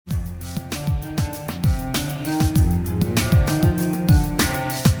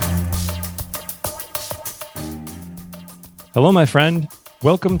Hello, my friend.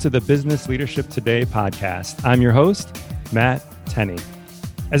 Welcome to the Business Leadership Today podcast. I'm your host, Matt Tenney.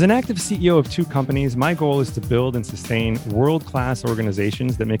 As an active CEO of two companies, my goal is to build and sustain world-class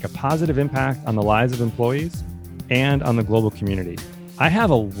organizations that make a positive impact on the lives of employees and on the global community. I have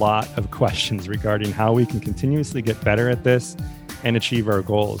a lot of questions regarding how we can continuously get better at this and achieve our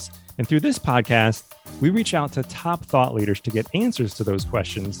goals. And through this podcast, we reach out to top thought leaders to get answers to those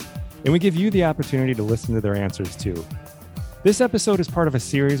questions, and we give you the opportunity to listen to their answers too. This episode is part of a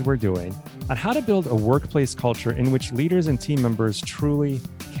series we're doing on how to build a workplace culture in which leaders and team members truly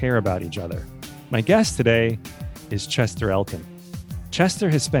care about each other. My guest today is Chester Elton. Chester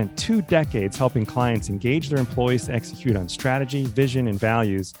has spent 2 decades helping clients engage their employees to execute on strategy, vision, and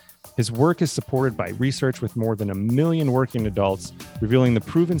values. His work is supported by research with more than 1 million working adults, revealing the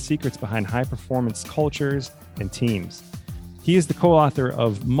proven secrets behind high-performance cultures and teams. He is the co-author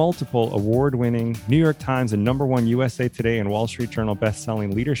of multiple award-winning New York Times and #1 USA Today and Wall Street Journal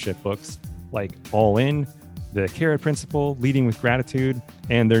best-selling leadership books like All In, The Carrot Principle, Leading with Gratitude,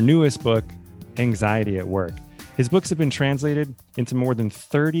 and their newest book, Anxiety at Work. His books have been translated into more than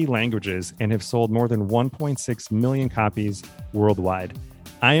 30 languages and have sold more than 1.6 million copies worldwide.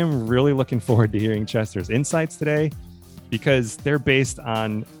 I am really looking forward to hearing Chester's insights today because they're based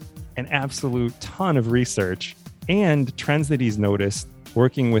on an absolute ton of research and trends that he's noticed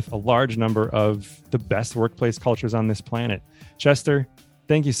working with a large number of the best workplace cultures on this planet. Chester,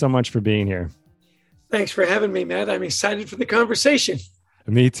 thank you so much for being here. Thanks for having me, Matt. I'm excited for the conversation.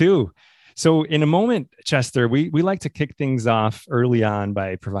 Me too. So in a moment, Chester, we like to kick things off early on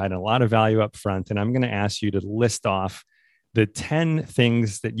by providing a lot of value up front. And I'm going to ask you to list off the 10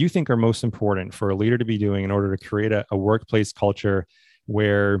 things that you think are most important for a leader to be doing in order to create a workplace culture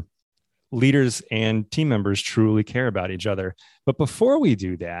where leaders and team members truly care about each other. But before we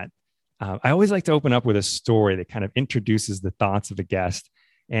do that, I always like to open up with a story that kind of introduces the thoughts of a guest.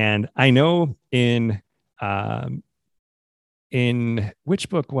 And I know in which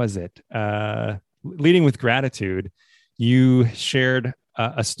book was it? Leading with Gratitude, you shared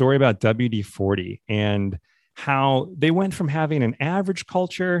a story about WD-40 and how they went from having an average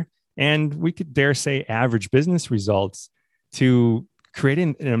culture, and we could dare say average business results, to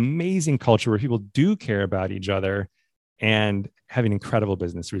creating an amazing culture where people do care about each other and having incredible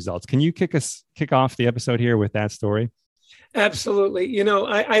business results. Can you kick off the episode here with that story? Absolutely. You know,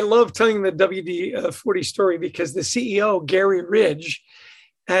 I love telling the WD-40 story because the CEO, Gary Ridge,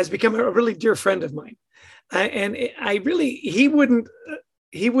 has become a really dear friend of mine.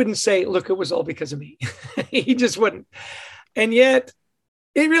 He wouldn't say, look, it was all because of me. He just wouldn't. And yet,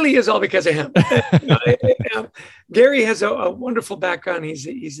 it really is all because of him. Gary has a wonderful background.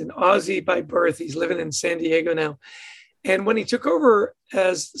 He's an Aussie by birth. He's living in San Diego now. And when he took over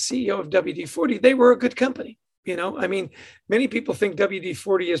as CEO of WD-40, they were a good company. You know, I mean, many people think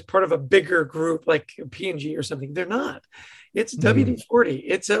WD-40 is part of a bigger group like P&G or something. They're not. It's WD-40.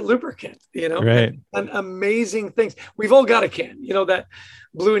 It's a lubricant, you know, right. And amazing things. We've all got a can, you know, that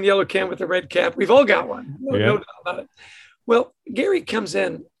blue and yellow can with the red cap. We've all got one. No doubt about it. Well, Gary comes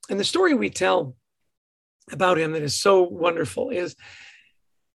in, and the story we tell about him that is so wonderful is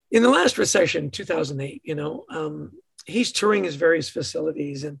in the last recession, 2008, you know, he's touring his various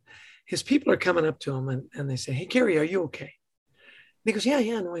facilities, and his people are coming up to him and they say, "Hey, Gary, are you okay?" And he goes, yeah,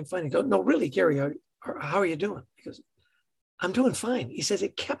 no, I'm fine. I go, "No, really, Gary, how are you doing?" He goes, "I'm doing fine." He says,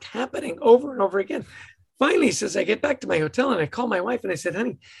 "It kept happening over and over again." Finally, he says, "I get back to my hotel and I call my wife and I said,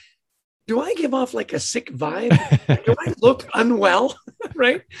 honey, do I give off like a sick vibe? Do I look unwell?"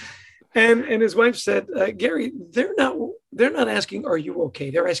 Right? And his wife said, "Gary, they're not asking, are you okay?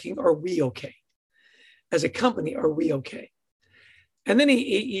 They're asking, are we okay? As a company, are we okay?" And then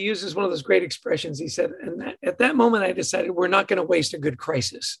he uses one of those great expressions. He said, and at that moment, I decided we're not going to waste a good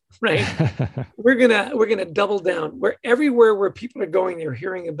crisis, right? We're gonna double down. Everywhere where people are going, they're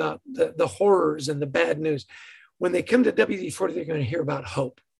hearing about the horrors and the bad news. When they come to WD-40, they're going to hear about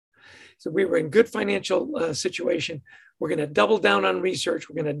hope. So we were in good financial situation. We're going to double down on research.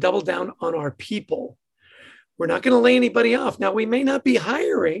 We're going to double down on our people. We're not going to lay anybody off. Now, we may not be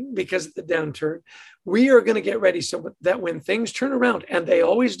hiring because of the downturn. We are going to get ready so that when things turn around, and they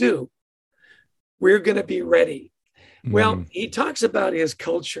always do, we're going to be ready. Well, he talks about his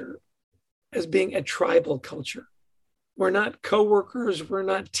culture as being a tribal culture. We're not coworkers. We're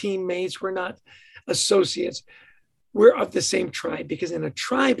not teammates. We're not associates. We're of the same tribe, because in a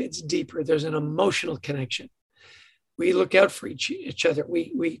tribe, it's deeper. There's an emotional connection. We look out for each other.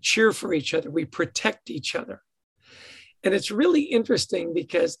 We cheer for each other. We protect each other. And it's really interesting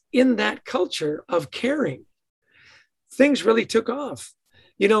because in that culture of caring, things really took off.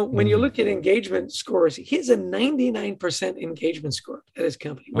 When you look at engagement scores, he has a 99% engagement score at his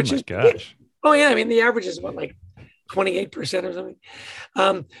company, which is gosh. Oh yeah, I mean the average is what, like 28% or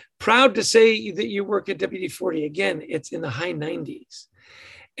something. Proud to say that you work at WD-40. Again, it's in the high 90s.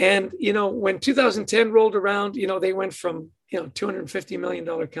 And when 2010 rolled around, they went from $250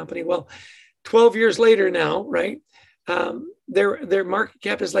 million company. Well, 12 years later now, right? Their market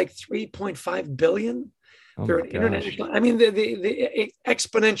cap is like 3.5 billion. They're an international. I mean, the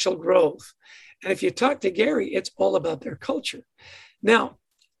exponential growth. And if you talk to Gary, it's all about their culture. Now,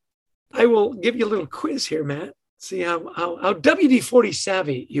 I will give you a little quiz here, Matt. See how WD-40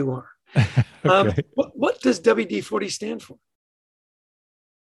 savvy you are. Okay. What does WD-40 stand for?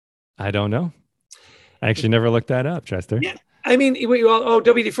 I don't know. I actually never looked that up, Chester. Yeah. I mean,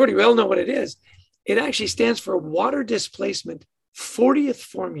 WD-40, we all know what it is. It actually stands for Water Displacement 40th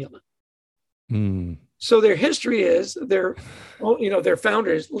Formula. So their history is their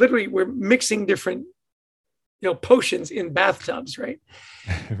founders literally were mixing different, potions in bathtubs, right?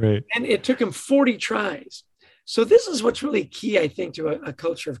 Right. And it took them 40 tries. So this is what's really key, I think, to a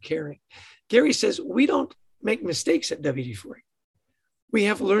culture of caring. Gary says, we don't make mistakes at WD-40. We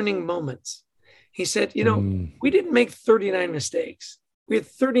have learning moments. He said, we didn't make 39 mistakes. We had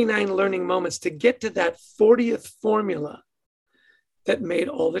 39 learning moments to get to that 40th formula that made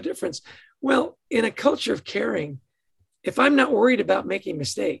all the difference. Well, in a culture of caring, if I'm not worried about making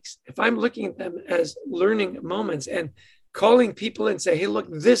mistakes, if I'm looking at them as learning moments and calling people and say, hey, look,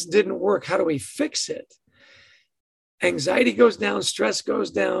 this didn't work. How do we fix it? Anxiety goes down, stress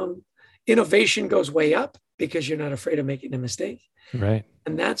goes down, innovation goes way up because you're not afraid of making a mistake. Right.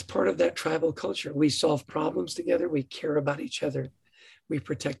 And that's part of that tribal culture. We solve problems together. We care about each other. We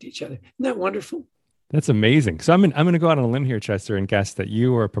protect each other. Isn't that wonderful? That's amazing. So I'm going to go out on a limb here, Chester, and guess that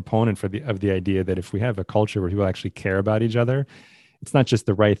you are a proponent of the idea that if we have a culture where people actually care about each other, it's not just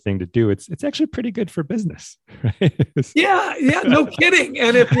the right thing to do. It's actually pretty good for business. Right? Yeah, no kidding.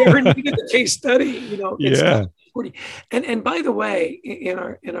 And if you ever needed a case study, it's 40. And by the way, in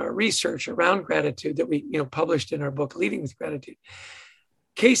our research around gratitude that we published in our book, Leading with Gratitude,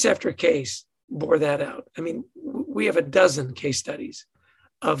 case after case bore that out. I mean, we have a dozen case studies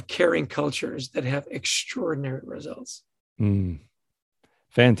of caring cultures that have extraordinary results.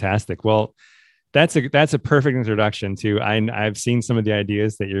 Fantastic. Well, that's a perfect introduction to. I've seen some of the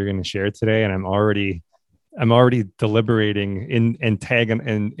ideas that you're going to share today, and I'm already deliberating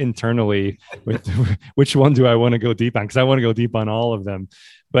and internally with which one do I want to go deep on, because I want to go deep on all of them.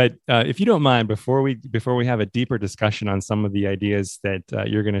 But if you don't mind, before we have a deeper discussion on some of the ideas that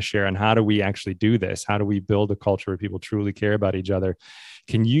you're going to share on how do we actually do this, how do we build a culture where people truly care about each other,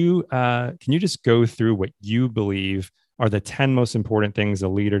 can you just go through what you believe are the 10 most important things a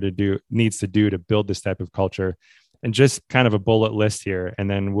leader needs to do to build this type of culture, and just kind of a bullet list here, and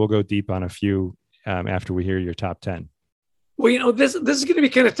then we'll go deep on a few after we hear your top 10. Well, this is going to be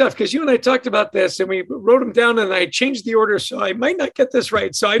kind of tough because you and I talked about this and we wrote them down, and I changed the order, so I might not get this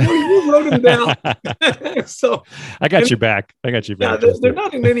right. So I know you wrote them down. So I got your back. Yeah, they're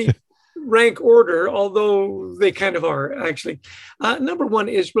not in any rank order, although they kind of are actually. Number one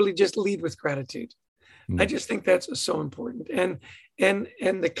is really just lead with gratitude. I just think that's so important. And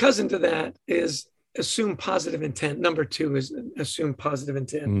the cousin to that is assume positive intent. Number two is assume positive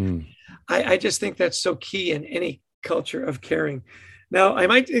intent. I just think that's so key in any culture of caring. Now, I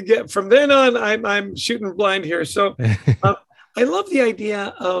might get from then on, I'm shooting blind here. So I love the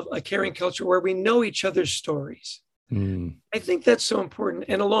idea of a caring culture where we know each other's stories. I think that's so important.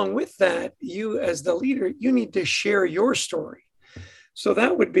 And along with that, you as the leader, you need to share your story. So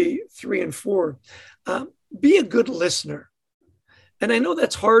that would be 3 and 4. Be a good listener. And I know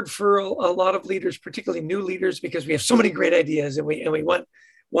that's hard for a lot of leaders, particularly new leaders, because we have so many great ideas and we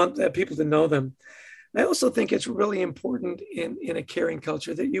want people to know them. I also think it's really important in a caring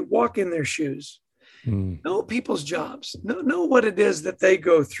culture that you walk in their shoes, know people's jobs, know what it is that they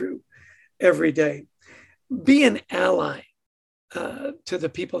go through every day. Be an ally to the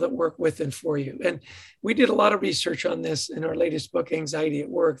people that work with and for you. And we did a lot of research on this in our latest book, Anxiety at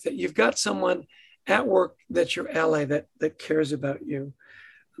Work, that you've got someone at work that's your ally that cares about you.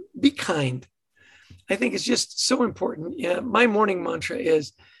 Be kind. I think it's just so important. Yeah, my morning mantra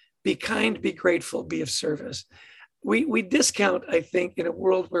is be kind, be grateful, be of service. We discount, I think, in a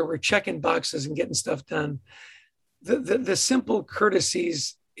world where we're checking boxes and getting stuff done, the simple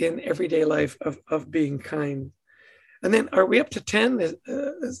courtesies in everyday life of being kind. And then are we up to 10?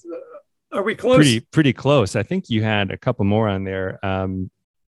 Are we close? Pretty close. I think you had a couple more on there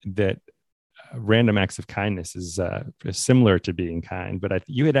that random acts of kindness is similar to being kind, but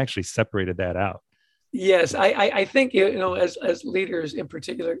you had actually separated that out. Yes, I think, as leaders in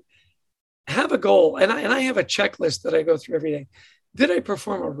particular, have a goal. And I have a checklist that I go through every day. Did I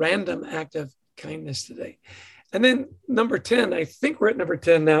perform a random act of kindness today? And then number 10, I think we're at number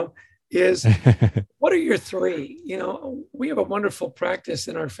 10 now, is what are your three? We have a wonderful practice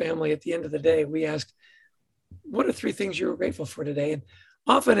in our family. At the end of the day, we ask, what are three things you were grateful for today? And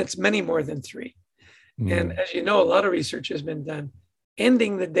often it's many more than three. And as you know, a lot of research has been done.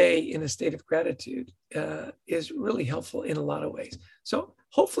 Ending the day in a state of gratitude is really helpful in a lot of ways. So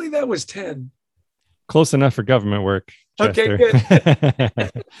hopefully that was 10. Close enough for government work, Chester.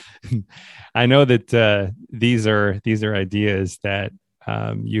 Okay, good. I know that these are ideas that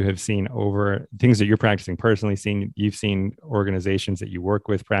you have seen over things that you're practicing personally. You've seen organizations that you work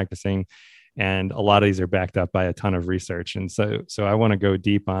with practicing, and a lot of these are backed up by a ton of research. And so I want to go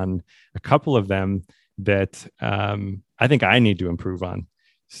deep on a couple of them that I think I need to improve on.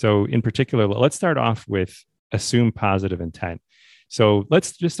 So in particular, let's start off with assume positive intent. So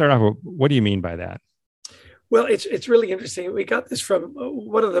let's just start off with, what do you mean by that? Well, it's really interesting. We got this from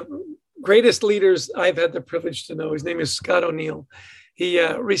one of the greatest leaders I've had the privilege to know. His name is Scott O'Neill. He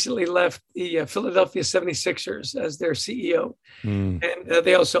recently left the Philadelphia 76ers as their CEO. And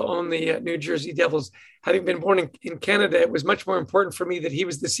they also own the New Jersey Devils. Having been born in Canada, it was much more important for me that he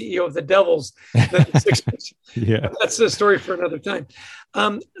was the CEO of the Devils than the Sixers. Yeah, that's a story for another time.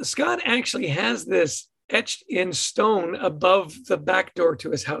 Scott actually has this etched in stone above the back door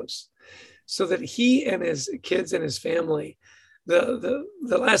to his house, so that he and his kids and his family, the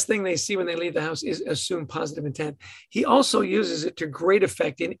last thing they see when they leave the house is assume positive intent. He also uses it to great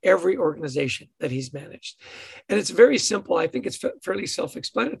effect in every organization that he's managed. And it's very simple. I think it's fairly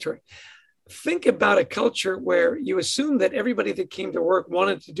self-explanatory. Think about a culture where you assume that everybody that came to work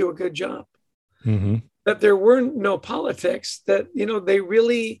wanted to do a good job, that there were no politics, that, they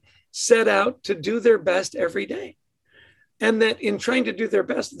really set out to do their best every day. And that in trying to do their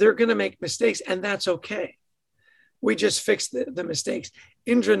best, they're going to make mistakes, and that's okay. We just fix the mistakes.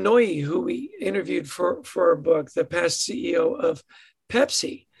 Indra Nooyi, who we interviewed for our book, the past CEO of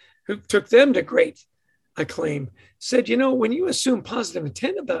Pepsi, who took them to great acclaim, said, when you assume positive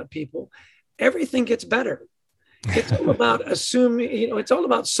intent about people, everything gets better. It's all about assuming, it's all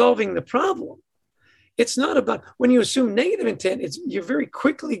about solving the problem. It's not about, when you assume negative intent, you very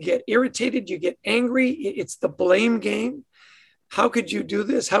quickly get irritated, you get angry. It's the blame game. How could you do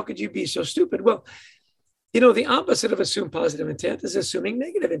this? How could you be so stupid? Well, the opposite of assume positive intent is assuming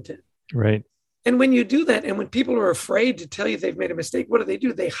negative intent. Right. And when you do that, and when people are afraid to tell you they've made a mistake, what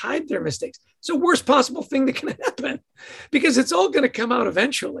do? They hide their mistakes. It's the worst possible thing that can happen, because it's all going to come out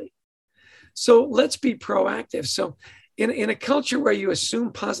eventually. So let's be proactive. So in a culture where you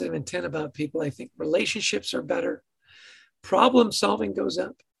assume positive intent about people, I think relationships are better. Problem solving goes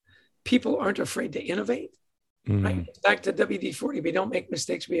up. People aren't afraid to innovate. Right? Back to WD-40. We don't make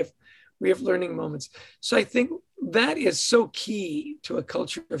mistakes. We have learning moments. So I think that is so key to a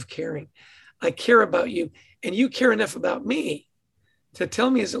culture of caring. I care about you, and you care enough about me to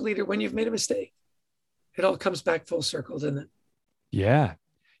tell me as a leader when you've made a mistake. It all comes back full circle, doesn't it?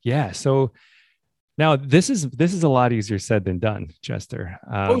 Yeah. So now this is a lot easier said than done, Chester.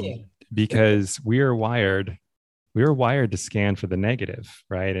 Because we are wired to scan for the negative,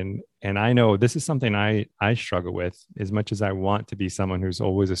 right? And I know this is something I struggle with. As much as I want to be someone who's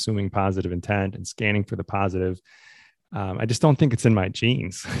always assuming positive intent and scanning for the positive, I just don't think it's in my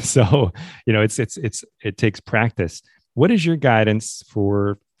genes. So, it takes practice. What is your guidance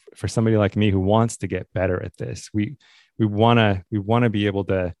for somebody like me who wants to get better at this? We want to be able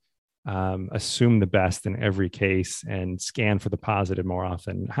to assume the best in every case and scan for the positive more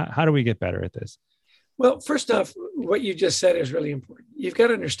often. How do we get better at this? Well, first off, what you just said is really important. You've got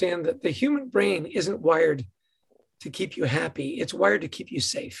to understand that the human brain isn't wired to keep you happy. It's wired to keep you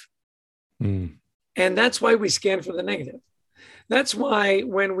safe. And that's why we scan for the negative. That's why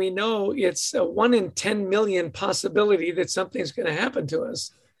when we know it's a 1 in 10 million possibility that something's going to happen to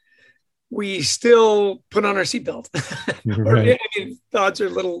us, we still put on our seatbelt. Right. The odds are a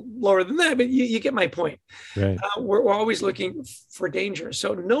little lower than that, but you get my point. Right. We're always looking for danger.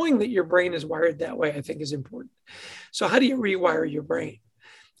 So knowing that your brain is wired that way, I think, is important. So how do you rewire your brain?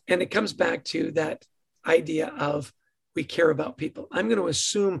 And it comes back to that idea of we care about people. I'm going to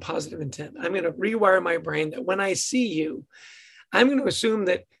assume positive intent. I'm going to rewire my brain that when I see you, I'm going to assume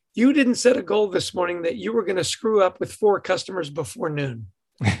that you didn't set a goal this morning that you were going to screw up with 4 customers before noon.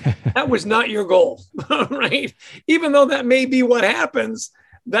 That was not your goal, right? Even though that may be what happens,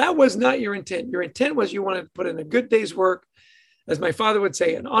 that was not your intent. Your intent was you wanted to put in a good day's work, as my father would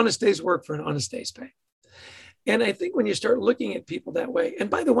say, an honest day's work for an honest day's pay. And I think when you start looking at people that way, and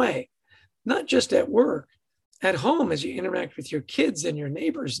by the way, not just at work, at home, as you interact with your kids and your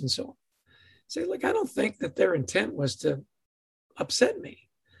neighbors and so on. Say, look, I don't think that their intent was to upset me.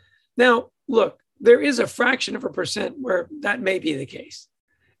 Now, look, there is a fraction of a percent where that may be the case.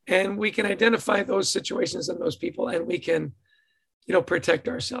 And we can identify those situations and those people, and we can, protect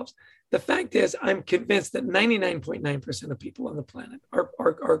ourselves. The fact is, I'm convinced that 99.9% of people on the planet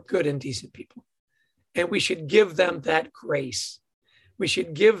are good and decent people. And we should give them that grace. We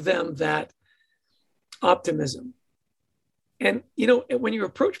should give them that optimism. And, when you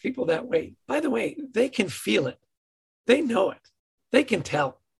approach people that way, by the way, they can feel it. They know it. They can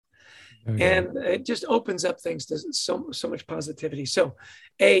tell. Okay. And it just opens up things to so much positivity. So,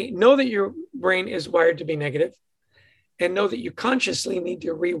 know that your brain is wired to be negative, and know that you consciously need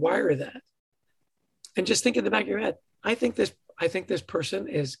to rewire that. And just think in the back of your head, I think this person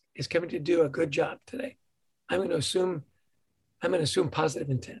is coming to do a good job today. I'm going to assume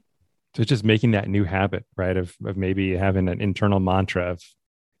positive intent. So it's just making that new habit, right? Of maybe having an internal mantra of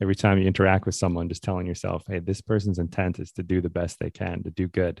every time you interact with someone, just telling yourself, hey, this person's intent is to do the best they can, to do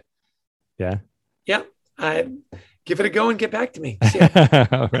good. Yeah. Yeah. Give it a go and get back to me.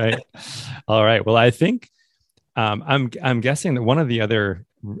 All right. All right. Well, I think I'm guessing that one of the other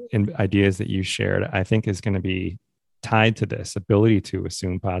ideas that you shared, I think, is going to be tied to this ability to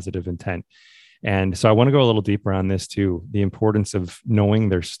assume positive intent. And so I want to go a little deeper on this too, the importance of knowing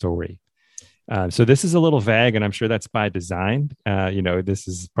their story. So this is a little vague, and I'm sure that's by design. This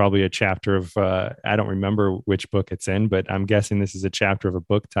is probably a chapter of, I don't remember which book it's in, but I'm guessing this is a chapter of a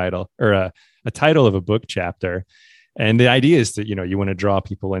book title, or a title of a book chapter. And the idea is that, you want to draw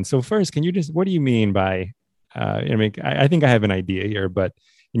people in. So first, can you what do you mean by, I think I have an idea here, but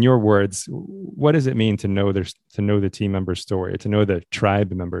in your words, what does it mean to know the team member's story, to know the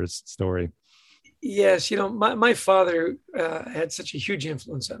tribe member's story? Yes. My father had such a huge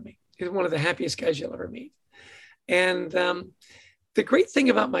influence on me. He was one of the happiest guys you'll ever meet. And the great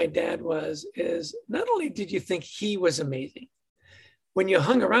thing about my dad is not only did you think he was amazing, when you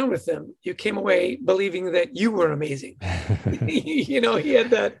hung around with him, you came away believing that you were amazing. He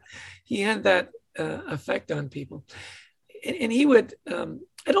had that effect on people. And he would,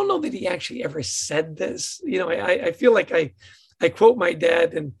 I don't know that he actually ever said this. I feel like I quote my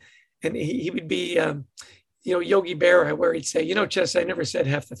dad, and he would be, Yogi Berra, where he'd say, Chess, I never said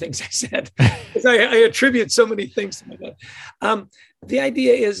half the things I said. I attribute so many things to my dad. The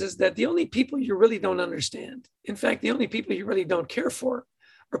idea is that the only people you really don't understand, in fact, the only people you really don't care for,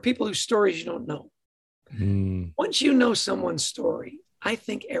 are people whose stories you don't know. Once you know someone's story, I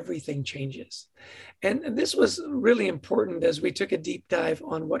think everything changes. And this was really important as we took a deep dive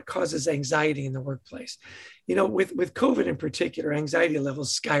on what causes anxiety in the workplace. With COVID in particular, anxiety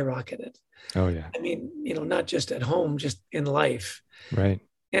levels skyrocketed. Oh, yeah. I mean, not just at home, just in life. Right.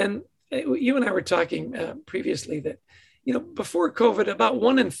 And you and I were talking previously that, before COVID, about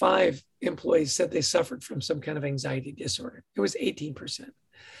 1 in 5 employees said they suffered from some kind of anxiety disorder. It was 18%,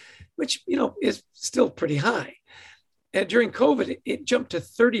 which, is still pretty high. And during COVID, it jumped to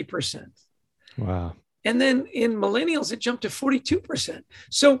 30%. Wow. And then in millennials, it jumped to 42%.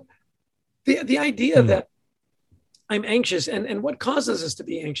 So the idea that I'm anxious, and what causes us to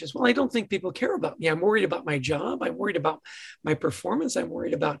be anxious? Well, I don't think people care about me. I'm worried about my job. I'm worried about my performance. I'm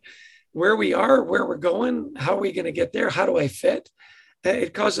worried about where we are, where we're going. How are we going to get there? How do I fit?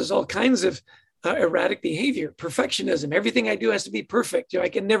 It causes all kinds of erratic behavior, perfectionism. Everything I do has to be perfect. I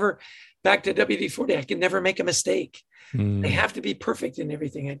can never, back to WD-40, I can never make a mistake. I have to be perfect in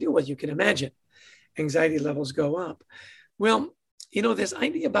everything I do. Well, you can imagine anxiety levels go up. Well, this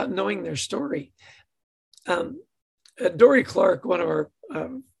idea about knowing their story. Dory Clark, one of our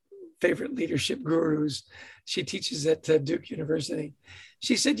favorite leadership gurus, she teaches at Duke University.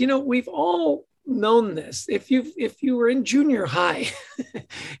 She said, we've all known this. If you were in junior high,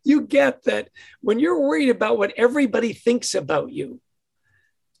 you get that when you're worried about what everybody thinks about you,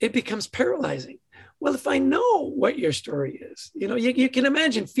 it becomes paralyzing. Well, if I know what your story is, you can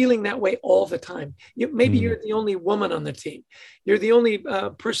imagine feeling that way all the time. Maybe you're the only woman on the team. You're the only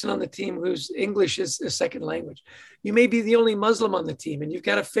person on the team whose English is a second language. You may be the only Muslim on the team, and you've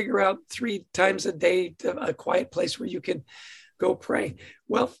got to figure out 3 times a day a quiet place where you can go pray.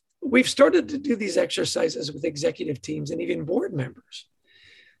 Well, we've started to do these exercises with executive teams and even board members,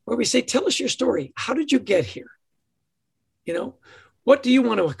 where we say, tell us your story. How did you get here? What do you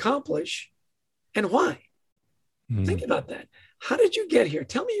want to accomplish? And why? Think about that. How did you get here?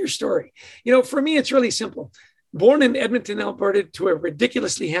 Tell me your story. For me, it's really simple. Born in Edmonton, Alberta, to a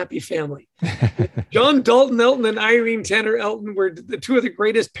ridiculously happy family. John Dalton Elton and Irene Tanner Elton were the 2 of the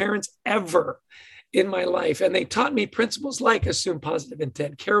greatest parents ever. in my life. And they taught me principles like assume positive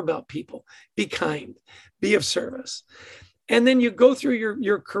intent, care about people, be kind, be of service. And then you go through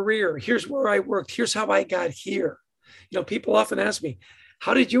your career. Here's where I worked. Here's how I got here. People often ask me,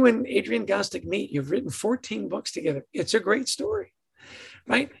 how did you and Adrian Gostick meet? You've written 14 books together. It's a great story,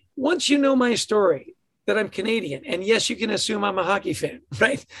 right? Once you know my story, that I'm Canadian, and yes, you can assume I'm a hockey fan,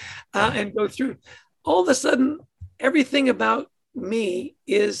 right? And go through, all of a sudden, everything about me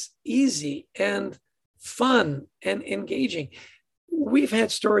is easy and fun and engaging. We've had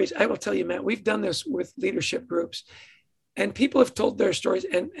stories. I will tell you, Matt, we've done this with leadership groups, and people have told their stories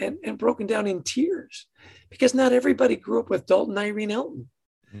and broken down in tears because not everybody grew up with Dalton, Irene, Elton.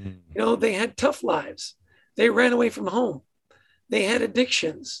 Mm. They had tough lives. They ran away from home. They had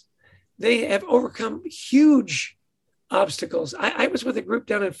addictions. They have overcome huge obstacles. I was with a group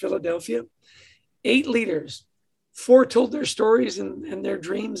down in Philadelphia, 8 leaders, 4 told their stories and their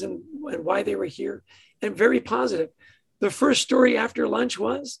dreams and why they were here, and very positive. The first story after lunch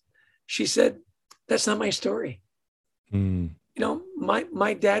was, she said, that's not my story. Mm.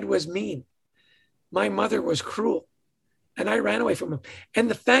 My dad was mean. My mother was cruel, and I ran away from him. And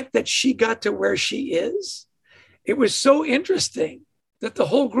the fact that she got to where she is, it was so interesting that the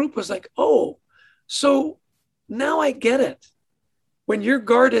whole group was like, oh, so now I get it. When your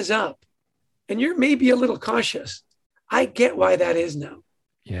guard is up and you're maybe a little cautious, I get why that is now.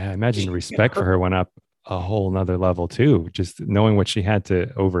 Yeah, I imagine the respect for her went up a whole nother level too, just knowing what she had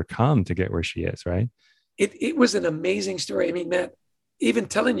to overcome to get where she is, right? It was an amazing story. I mean, Matt, even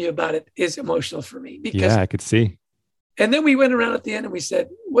telling you about it is emotional for me. Because, yeah, I could see. And then we went around at the end and we said,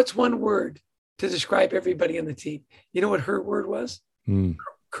 what's one word to describe everybody on the team? You know what her word was?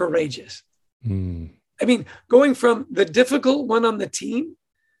 Courageous. I mean, going from the difficult one on the team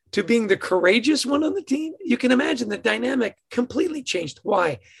to being the courageous one on the team, you can imagine the dynamic completely changed.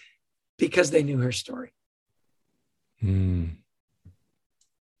 Why? Because they knew her story.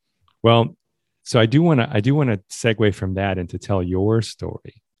 Well, so I do want to segue from that into tell your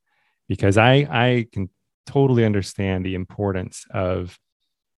story, because I can totally understand the importance of,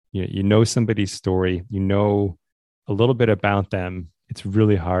 you know somebody's story, a little bit about them. It's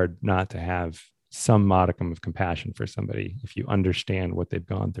really hard not to have some modicum of compassion for somebody if you understand what they've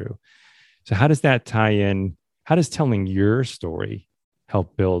gone through. So how does that tie in? How does telling your story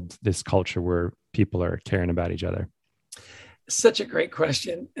help build this culture where people are caring about each other? Such a great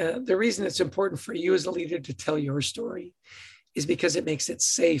question. The reason it's important for you as a leader to tell your story is because it makes it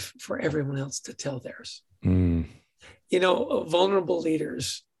safe for everyone else to tell theirs. Vulnerable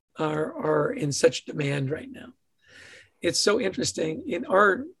leaders are in such demand right now. It's so interesting in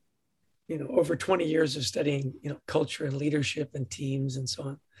our, over 20 years of studying, culture and leadership and teams and so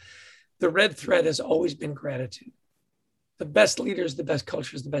on. The red thread has always been gratitude. The best leaders, the best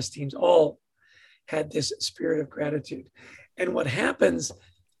cultures, the best teams all had this spirit of gratitude. And what happens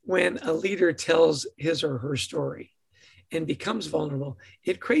when a leader tells his or her story and becomes vulnerable,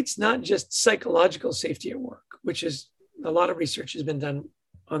 it creates not just psychological safety at work, which is a lot of research has been done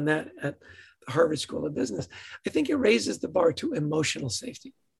on that at the Harvard School of Business. I think it raises the bar to emotional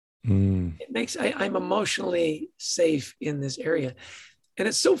safety. It makes, I'm emotionally safe in this area. And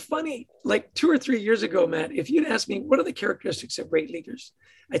it's so funny, like 2 or 3 years ago, Matt, if you'd asked me, what are the characteristics of great leaders?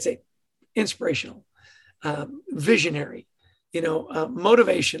 I'd say inspirational, visionary,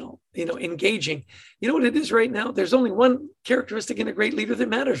 motivational, engaging. You know what it is right now? There's only one characteristic in a great leader that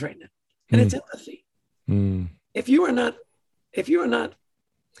matters right now, and it's empathy. If you are not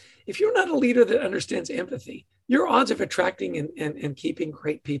a leader that understands empathy, your odds of attracting and keeping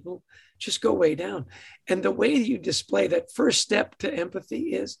great people just go way down. And the way you display that first step to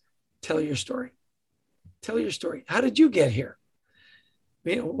empathy is tell your story. Tell your story. How did you get here?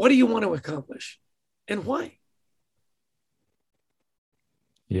 What do you want to accomplish and why?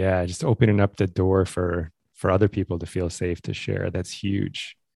 Yeah, just opening up the door for other people to feel safe to share. That's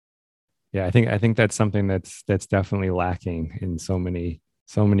huge. Yeah, I think that's something that's definitely lacking in so many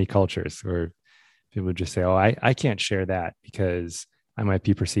cultures where people just say, oh, I can't share that because I might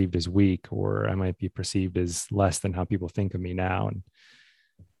be perceived as weak, or I might be perceived as less than how people think of me now.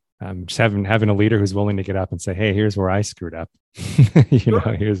 And just having a leader who's willing to get up and say, hey, here's where I screwed up.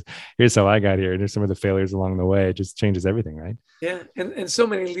 Here's how I got here. And here's some of the failures along the way. It just changes everything, right? Yeah. And so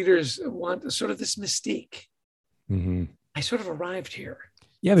many leaders want sort of this mystique. I sort of arrived here.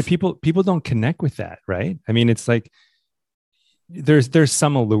 Yeah, but people don't connect with that, right? I mean, it's like there's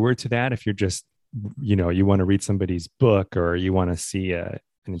some allure to that if you're just, you want to read somebody's book or you want to see an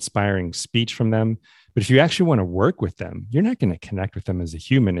inspiring speech from them. But if you actually want to work with them, you're not going to connect with them as a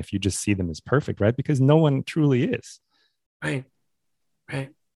human if you just see them as perfect, right? Because no one truly is. Right.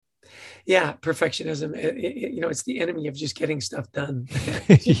 Yeah, perfectionism. It's the enemy of just getting stuff done.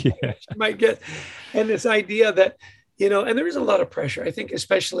 Yeah. You might get, and this idea that, and there is a lot of pressure. I think,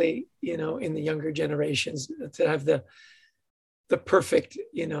 especially, in the younger generations, to have the perfect,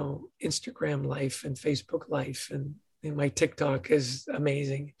 Instagram life and Facebook life, and my TikTok is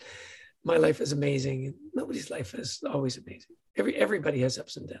amazing. My life is amazing. Nobody's life is always amazing. Everybody has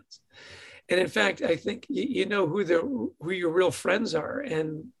ups and downs. And in fact, I think you know who your real friends are,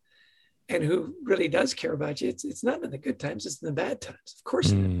 and who really does care about you. It's not in the good times; it's in the bad times. Of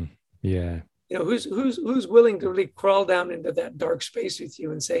course. Yeah. Who's willing to really crawl down into that dark space with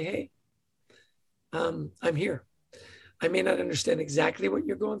you and say, "Hey, I'm here. I may not understand exactly what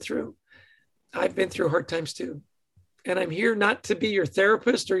you're going through. I've been through hard times too, and I'm here not to be your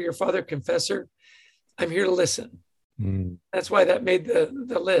therapist or your father confessor. I'm here to listen." That's why that made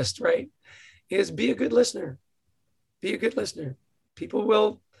the list, right? Is be a good listener. Be a good listener. People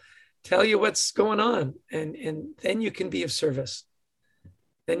will tell you what's going on, and then you can be of service.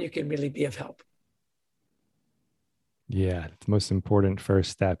 Then you can really be of help. Yeah, it's the most important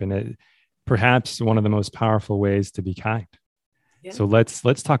first step, and perhaps one of the most powerful ways to be kind. Yeah. So let's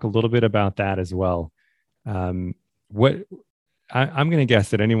talk a little bit about that as well. I'm going to guess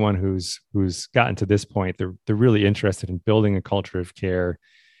that anyone who's gotten to this point, they're really interested in building a culture of care.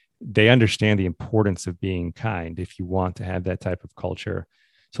 They understand the importance of being kind if you want to have that type of culture.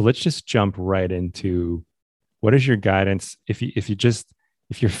 So let's just jump right into what is your guidance if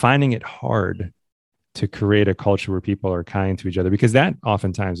you're finding it hard to create a culture where people are kind to each other, because that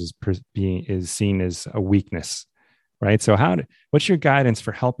oftentimes is seen as a weakness, right? So what's your guidance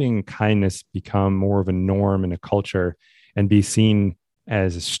for helping kindness become more of a norm in a culture and be seen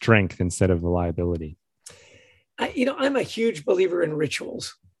as a strength instead of a liability? I'm a huge believer in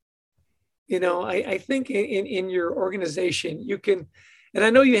rituals. I think in your organization, you can, and I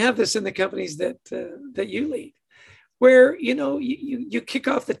know you have this in the companies that you lead, where, you kick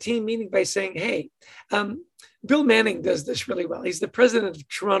off the team meeting by saying, "Hey, Bill Manning does this really well. He's the president of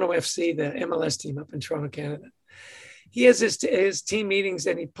Toronto FC, the MLS team up in Toronto, Canada. He has his team meetings,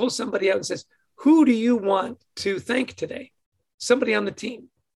 and he pulls somebody out and says, 'Who do you want to thank today?' Somebody on the team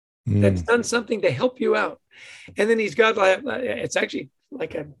that's done something to help you out." And then he's got, it's actually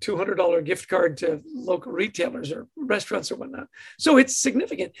like a $200 gift card to local retailers or restaurants or whatnot. So it's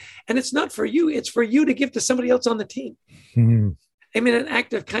significant. And it's not for you. It's for you to give to somebody else on the team. I mean, an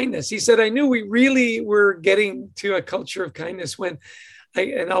act of kindness. He said, "I knew we really were getting to a culture of kindness when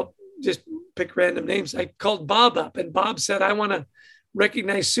I'll just pick random names. I called Bob up, and Bob said, 'I want to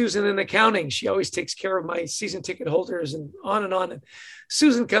recognize Susan in accounting. She always takes care of my season ticket holders,' and on and on. And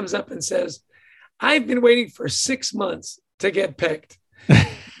Susan comes up and says, 'I've been waiting for 6 months to get picked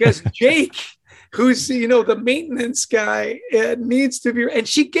because Jake, who's, the maintenance guy, needs to be,' and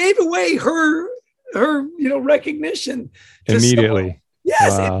she gave away her recognition immediately. Someone.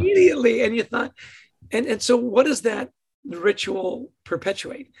 Yes, wow. Immediately. And you thought, and so what does that ritual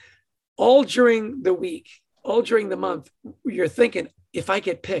perpetuate? All during the week, all during the month, you're thinking, if I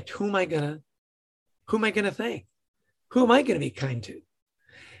get picked, who am I gonna thank? Who am I gonna be kind to?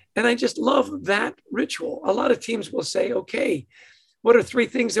 And I just love that ritual. A lot of teams will say, "Okay, what are 3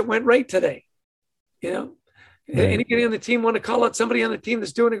 things that went right today?" Anybody on the team want to call out somebody on the team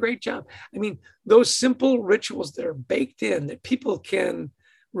that's doing a great job? I mean, those simple rituals that are baked in that people can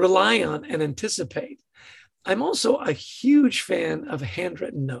rely on and anticipate. I'm also a huge fan of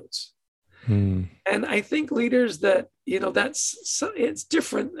handwritten notes. And I think leaders that, it's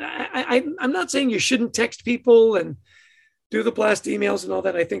different. I'm not saying you shouldn't text people and do the blast emails and all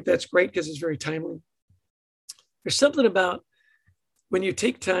that. I think that's great because it's very timely. There's something about when you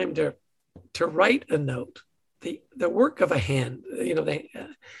take time to write a note, the work of a hand,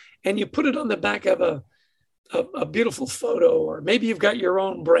 and you put it on the back of a beautiful photo, or maybe you've got your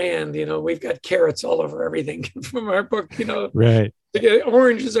own brand. We've got carrots all over everything from our book. Right.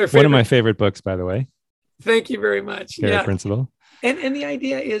 Orange is our favorite. One of my favorite books, by the way. Thank you very much. Carrot Principle. And the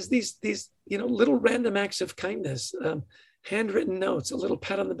idea is these little random acts of kindness, handwritten notes, a little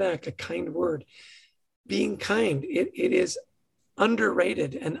pat on the back, a kind word. Being kind, it is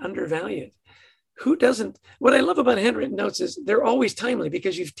underrated and undervalued. Who doesn't? What I love about handwritten notes is they're always timely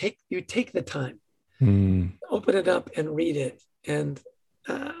because you take the time, open it up and read it. And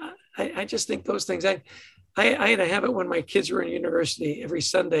I just think those things. I had a habit when my kids were in university. Every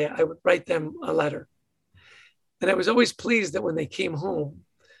Sunday, I would write them a letter, and I was always pleased that when they came home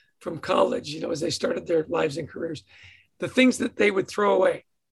from college, as they started their lives and careers, the things that they would throw away,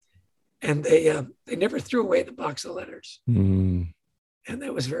 and they never threw away the box of letters, and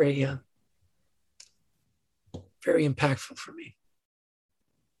that was very very impactful for me.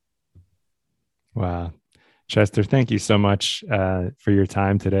 Wow. Chester, thank you so much for your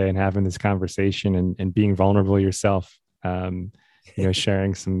time today and having this conversation and being vulnerable yourself.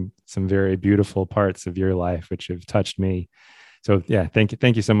 Sharing some very beautiful parts of your life, which have touched me. So yeah,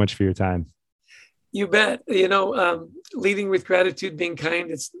 thank you so much for your time. You bet. Leading with gratitude, being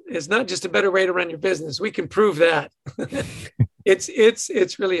kind, it's not just a better way to run your business. We can prove that.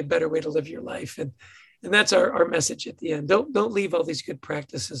 It's really a better way to live your life. And that's our message at the end. Don't leave all these good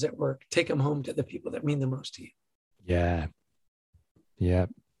practices at work. Take them home to the people that mean the most to you. Yeah. Yeah.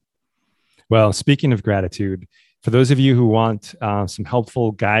 Well, speaking of gratitude, for those of you who want some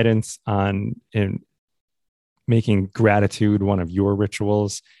helpful guidance in making gratitude one of your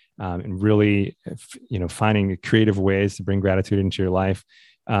rituals, and really, finding creative ways to bring gratitude into your life,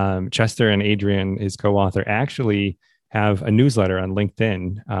 Chester and Adrian, his co-author, actually have a newsletter on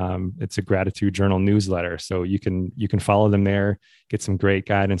LinkedIn. It's a gratitude journal newsletter, so you can follow them there, get some great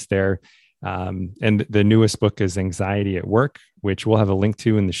guidance there. And the newest book is Anxiety at Work, which we'll have a link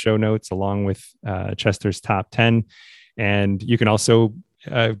to in the show notes, along with Chester's top 10. And you can also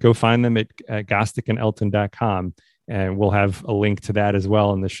go find them at gosticandelton.com. And we'll have a link to that as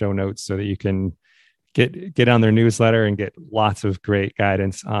well in the show notes so that you can get on their newsletter and get lots of great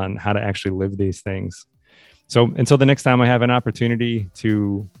guidance on how to actually live these things. So until the next time I have an opportunity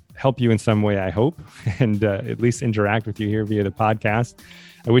to help you in some way, I hope, and at least interact with you here via the podcast,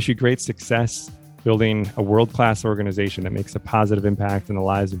 I wish you great success building a world-class organization that makes a positive impact in the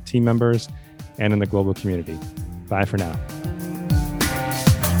lives of team members and in the global community. Bye for now.